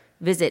order.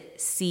 Visit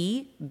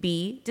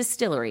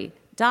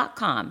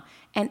cbdistillery.com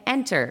and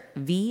enter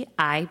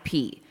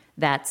VIP.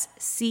 That's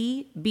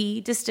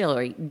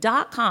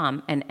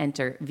cbdistillery.com and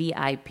enter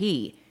VIP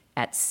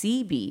at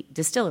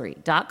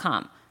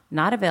cbdistillery.com.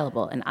 Not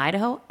available in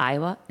Idaho,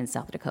 Iowa, and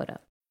South Dakota.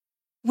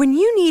 When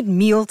you need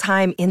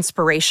mealtime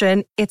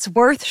inspiration, it's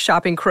worth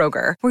shopping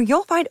Kroger, where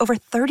you'll find over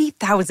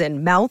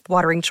 30,000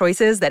 mouth-watering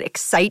choices that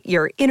excite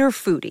your inner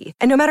foodie.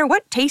 And no matter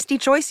what tasty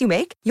choice you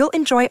make, you'll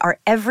enjoy our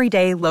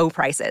everyday low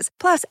prices,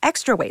 plus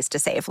extra ways to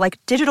save, like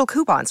digital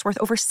coupons worth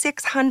over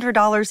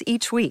 $600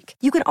 each week.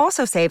 You can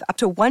also save up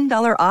to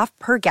 $1 off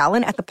per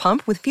gallon at the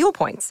pump with fuel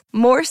points.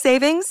 More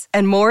savings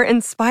and more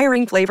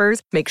inspiring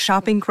flavors make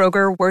shopping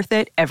Kroger worth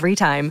it every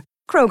time.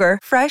 Kroger,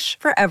 fresh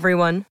for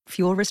everyone.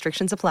 Fuel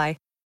restrictions apply.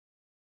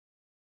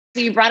 So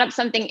you brought up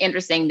something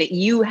interesting, that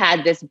you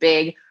had this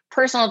big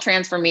personal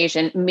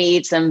transformation,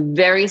 made some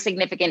very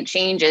significant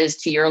changes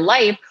to your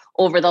life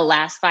over the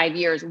last 5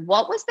 years.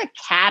 What was the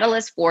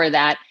catalyst for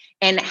that?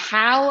 And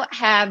how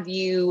have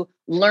you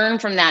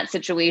learned from that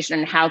situation?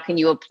 And how can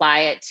you apply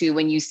it to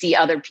when you see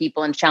other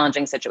people in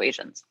challenging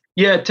situations?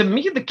 Yeah, to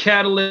me, the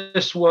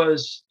catalyst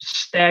was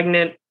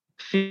stagnant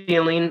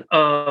feeling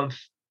of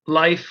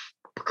life,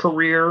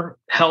 career,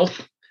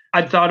 health.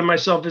 I thought of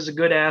myself as a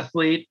good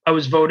athlete. I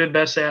was voted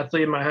best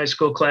athlete in my high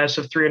school class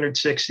of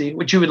 360,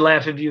 which you would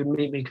laugh if you would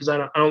meet me because I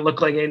don't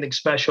look like anything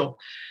special.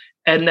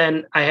 And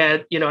then I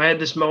had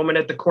this moment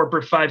at the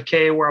corporate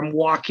 5K where I'm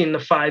walking the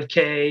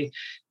 5K,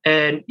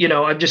 and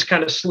I've just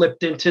kind of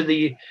slipped into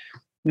the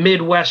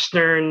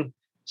Midwestern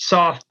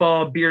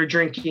softball, beer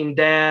drinking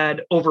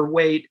dad,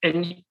 overweight.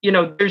 And,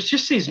 there's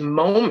just these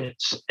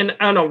moments, and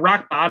I don't know,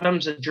 rock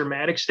bottom's a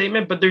dramatic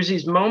statement, but there's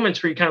these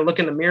moments where you kind of look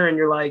in the mirror and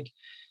you're like,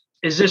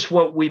 is this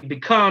what we've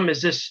become?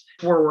 Is this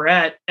where we're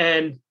at?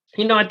 And,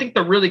 I think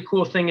the really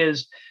cool thing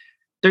is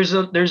there's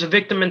a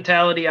victim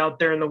mentality out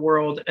there in the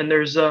world, and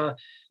there's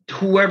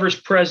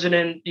whoever's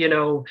president,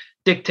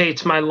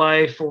 dictates my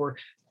life, or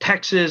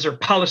taxes or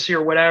policy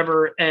or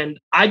whatever. And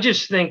I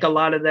just think a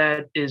lot of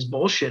that is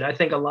bullshit. I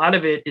think a lot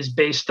of it is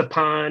based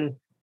upon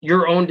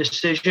your own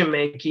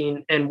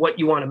decision-making and what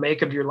you want to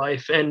make of your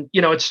life. And,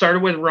 it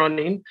started with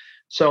running.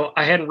 So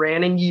I hadn't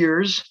ran in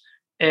years.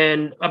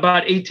 And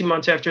about 18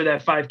 months after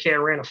that 5K, I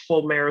ran a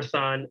full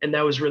marathon, and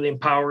that was really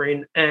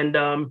empowering. And,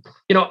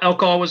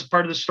 alcohol was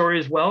part of the story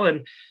as well.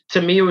 And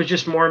to me, it was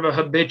just more of a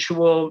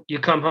habitual, you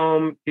come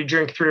home, you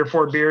drink 3 or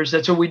 4 beers.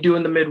 That's what we do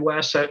in the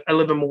Midwest. I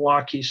live in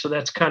Milwaukee. So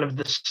that's kind of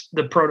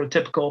the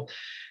prototypical,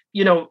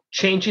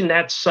 changing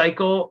that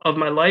cycle of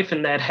my life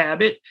and that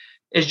habit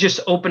has just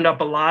opened up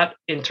a lot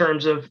in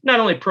terms of not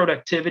only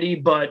productivity,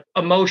 but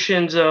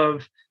emotions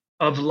of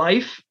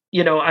life.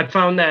 I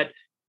found that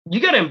you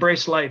got to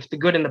embrace life, the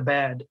good and the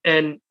bad.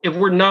 And if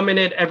we're numbing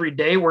it every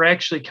day, we're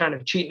actually kind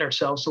of cheating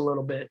ourselves a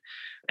little bit.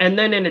 And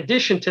then in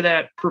addition to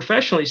that,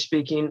 professionally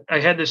speaking, I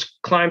had this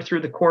climb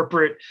through the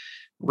corporate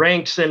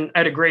ranks, and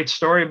I had a great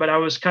story, but I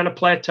was kind of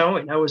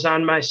plateauing. I was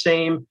on my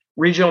same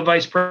regional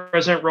vice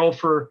president role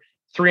for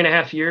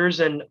 3.5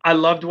 years. And I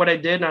loved what I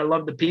did, and I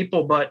loved the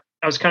people, but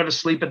I was kind of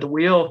asleep at the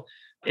wheel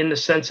in the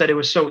sense that it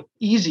was so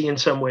easy in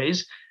some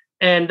ways.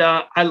 And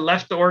I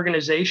left the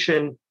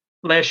organization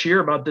last year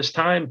about this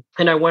time,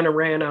 and I went and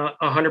ran a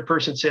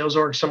 100-person sales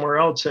org somewhere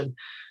else. And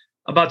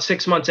about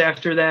 6 months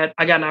after that,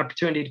 I got an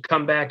opportunity to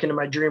come back into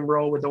my dream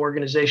role with the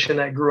organization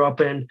that I grew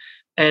up in.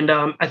 And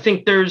I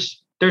think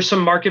there's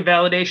some market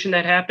validation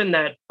that happened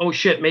that, oh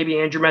shit, maybe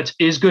Andrew Metz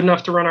is good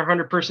enough to run a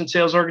 100-person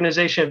sales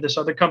organization if this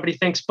other company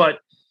thinks. But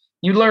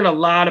you learn a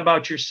lot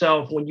about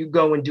yourself when you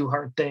go and do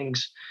hard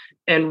things.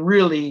 And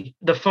really,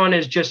 the fun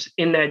is just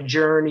in that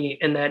journey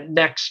and that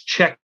next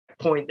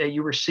checkpoint that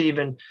you receive.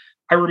 And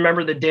I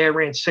remember the day I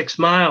ran 6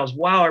 miles.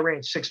 Wow, I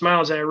ran 6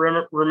 miles. And I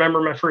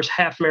remember my first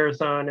half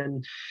marathon.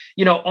 And,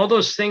 all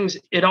those things,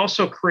 it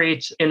also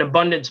creates an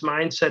abundance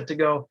mindset to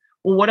go,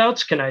 well, what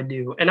else can I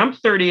do? And I'm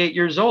 38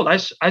 years old.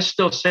 I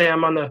still say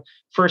I'm on the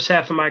first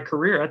half of my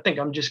career. I think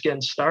I'm just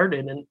getting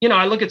started. And,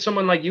 I look at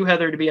someone like you,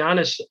 Heather, to be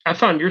honest, I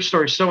found your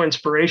story so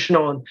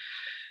inspirational. And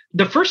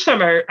the first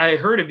time I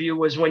heard of you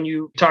was when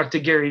you talked to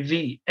Gary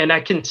Vee. And I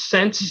can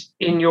sense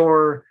in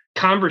your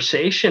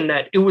conversation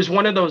that it was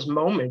one of those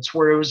moments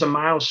where it was a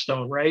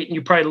milestone, right? And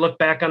you probably look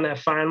back on that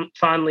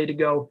fondly to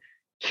go,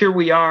 here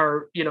we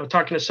are,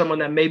 talking to someone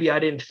that maybe I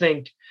didn't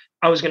think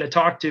I was going to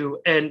talk to.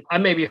 And I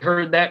maybe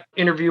heard that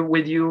interview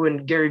with you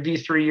and Gary Vee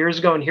 3 years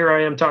ago, and here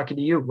I am talking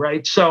to you,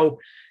 right? So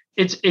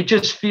it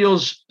just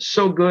feels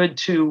so good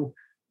to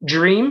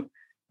dream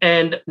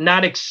and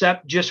not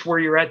accept just where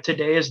you're at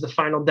today as the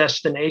final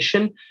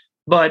destination,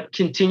 but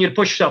continue to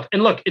push yourself.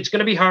 And look, it's going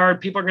to be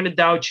hard. People are going to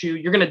doubt you.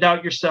 You're going to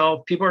doubt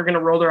yourself. People are going to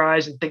roll their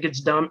eyes and think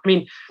it's dumb. I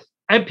mean,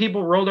 I had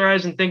people roll their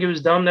eyes and think it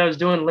was dumb that I was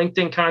doing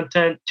LinkedIn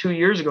content 2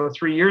 years ago,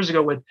 3 years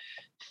ago with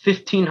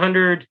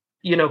 1,500,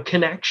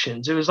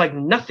 connections. It was like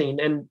nothing.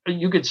 And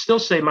you could still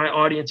say my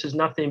audience is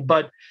nothing,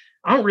 but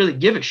I don't really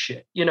give a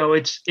shit.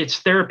 It's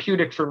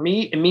therapeutic for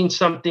me. It means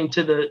something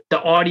to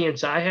the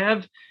audience I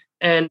have.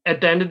 And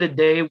at the end of the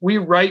day, we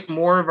write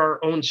more of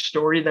our own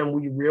story than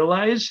we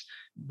realize,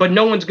 but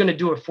no one's going to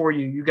do it for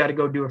you. You got to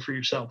go do it for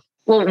yourself.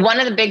 Well, one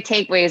of the big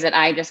takeaways that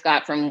I just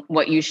got from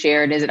what you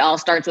shared is it all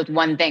starts with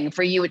one thing.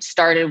 For you, it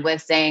started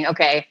with saying,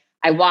 okay,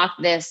 I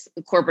walked this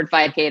corporate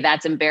 5K.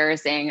 That's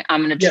embarrassing.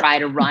 I'm going to try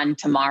to run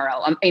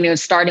tomorrow.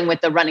 Starting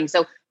with the running.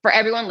 So for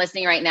everyone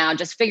listening right now,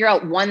 just figure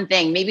out one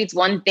thing. Maybe it's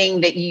one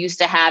thing that you used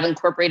to have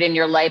incorporated in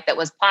your life that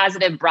was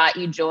positive, brought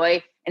you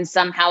joy, and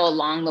somehow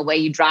along the way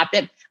you dropped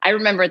it. I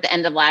remember at the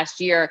end of last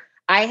year,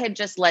 I had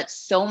just let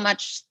so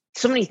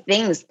many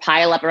things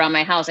pile up around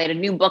my house. I had a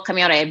new book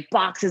coming out. I had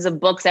boxes of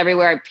books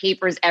everywhere. I had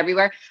papers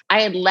everywhere.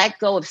 I had let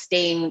go of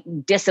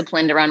staying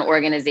disciplined around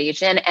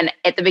organization. And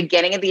at the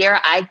beginning of the year,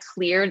 I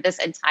cleared this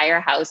entire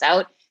house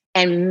out.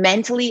 And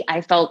mentally,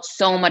 I felt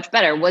so much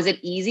better. Was it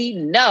easy?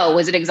 No.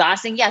 Was it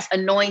exhausting? Yes.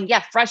 Annoying?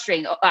 Yeah.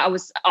 Frustrating. I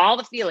was all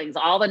the feelings,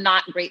 all the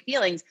not great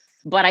feelings.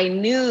 But I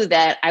knew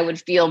that I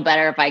would feel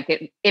better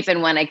if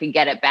and when I could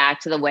get it back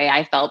to the way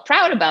I felt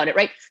proud about it,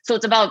 right? So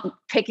it's about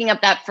picking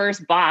up that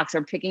first box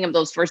or picking up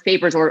those first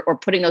papers or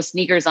putting those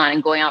sneakers on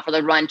and going out for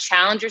the run.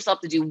 Challenge yourself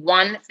to do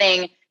one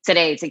thing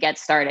today to get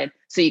started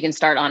so you can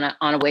start on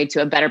a way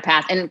to a better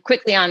path. And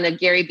quickly on the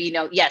Gary B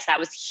note, yes, that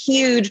was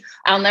huge.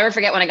 I'll never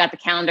forget when I got the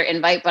calendar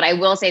invite, but I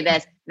will say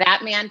this,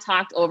 that man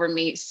talked over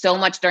me so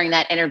much during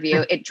that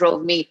interview. It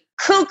drove me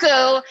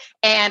cuckoo,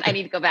 and I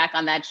need to go back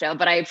on that show,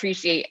 but I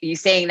appreciate you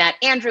saying that.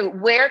 Andrew,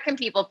 where can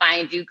people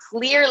find you?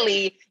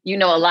 Clearly, you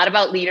know a lot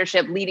about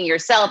leadership, leading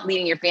yourself,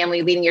 leading your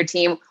family, leading your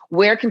team.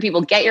 Where can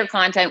people get your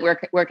content?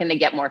 Where can they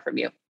get more from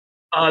you?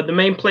 The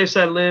main place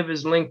I live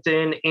is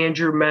LinkedIn,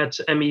 Andrew Metz,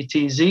 Metz.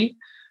 You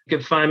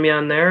can find me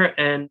on there.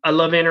 And I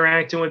love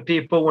interacting with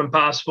people when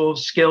possible.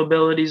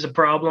 Scalability is a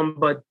problem,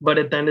 but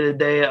at the end of the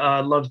day,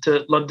 love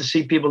to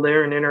see people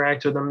there and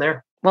interact with them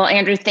there. Well,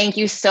 Andrew, thank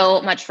you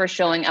so much for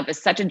showing up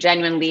as such a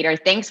genuine leader.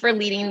 Thanks for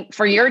leading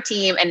for your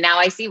team. And now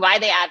I see why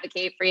they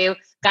advocate for you.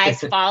 Guys,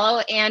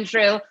 follow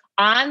Andrew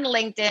on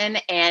LinkedIn.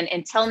 And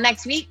until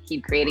next week,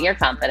 keep creating your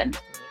confidence.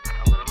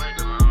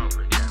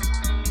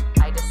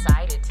 I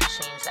decided to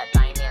change that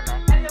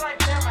dynamic.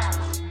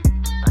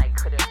 I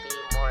couldn't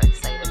be more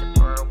excited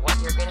for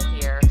what you're going to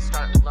hear,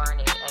 start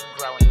learning and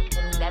growing.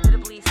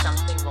 Inevitably,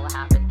 something will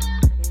happen.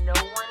 No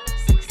one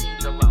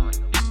succeeds alone.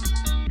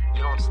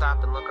 You don't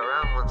stop and look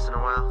around once in a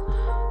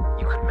while,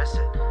 you could miss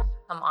it.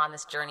 Come on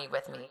this journey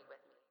with me.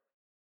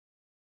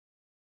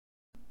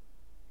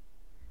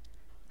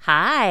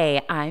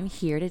 Hi, I'm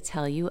here to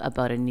tell you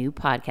about a new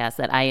podcast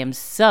that I am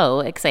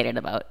so excited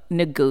about,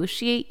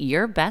 Negotiate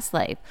Your Best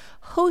Life,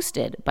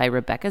 hosted by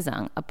Rebecca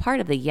Zung, a part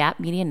of the Yap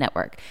Media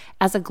Network.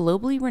 As a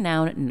globally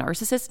renowned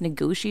narcissist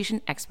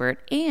negotiation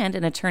expert and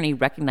an attorney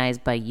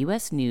recognized by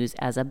U.S. News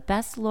as a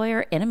best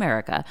lawyer in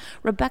America,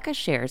 Rebecca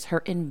shares her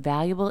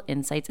invaluable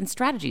insights and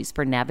strategies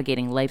for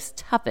navigating life's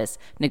toughest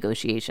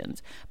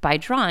negotiations. By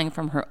drawing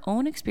from her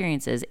own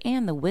experiences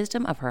and the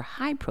wisdom of her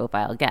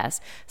high-profile guests,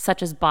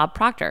 such as Bob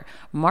Proctor,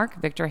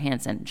 Mark Victor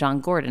Hansen, John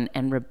Gordon,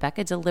 and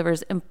Rebecca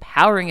delivers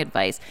empowering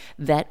advice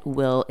that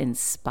will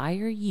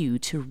inspire you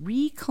to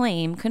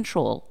reclaim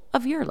control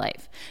of your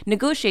life.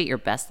 Negotiate Your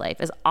Best Life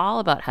is all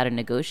about how to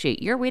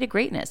negotiate your way to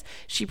greatness.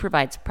 She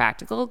provides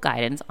practical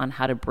guidance on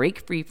how to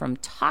break free from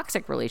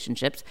toxic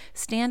relationships,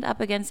 stand up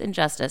against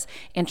injustice,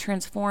 and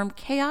transform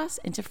chaos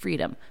into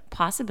freedom,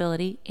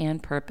 possibility,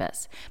 and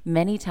purpose.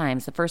 Many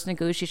times, the first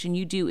negotiation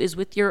you do is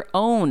with your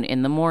own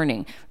in the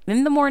morning.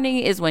 In the morning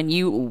is when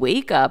you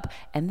wake up,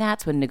 and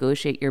that's when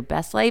Negotiate Your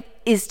Best Life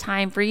is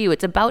time for you.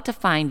 It's about to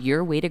find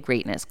your way to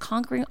greatness,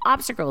 conquering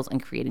obstacles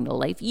and creating the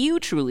life you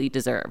truly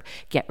deserve.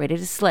 Get ready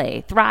to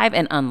slay, thrive,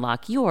 and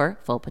unlock your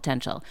full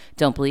potential.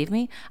 Don't believe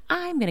me?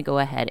 I'm going to go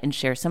ahead and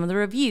share some of the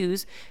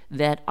reviews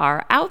that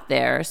are out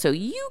there so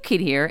you can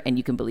hear and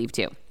you can believe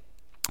too.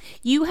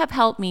 You have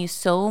helped me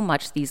so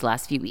much these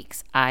last few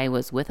weeks. I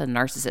was with a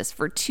narcissist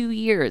for 2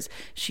 years.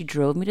 She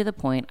drove me to the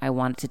point I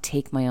wanted to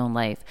take my own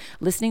life.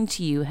 Listening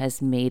to you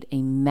has made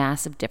a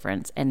massive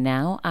difference, and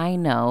now I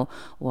know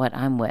what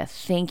I'm with.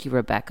 Thank you,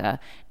 Rebecca.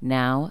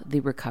 Now the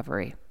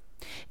recovery.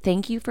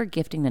 Thank you for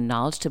gifting the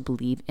knowledge to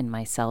believe in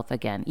myself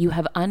again. You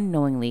have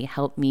unknowingly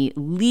helped me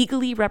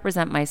legally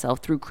represent myself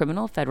through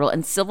criminal, federal,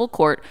 and civil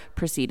court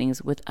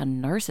proceedings with a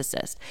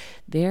narcissist.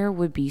 There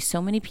would be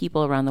so many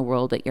people around the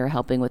world that you're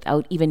helping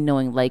without even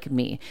knowing, like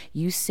me.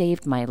 You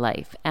saved my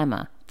life.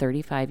 Emma,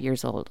 35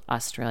 years old,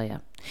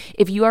 Australia.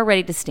 If you are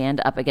ready to stand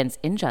up against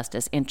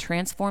injustice and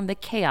transform the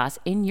chaos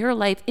in your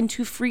life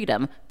into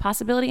freedom,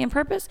 possibility, and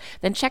purpose,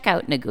 then check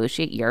out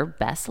Negotiate Your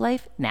Best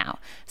Life now.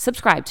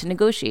 Subscribe to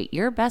Negotiate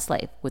Your Best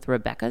Life with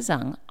Rebecca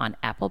Zung on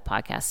Apple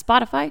Podcasts,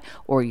 Spotify,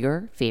 or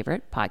your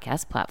favorite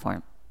podcast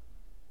platform.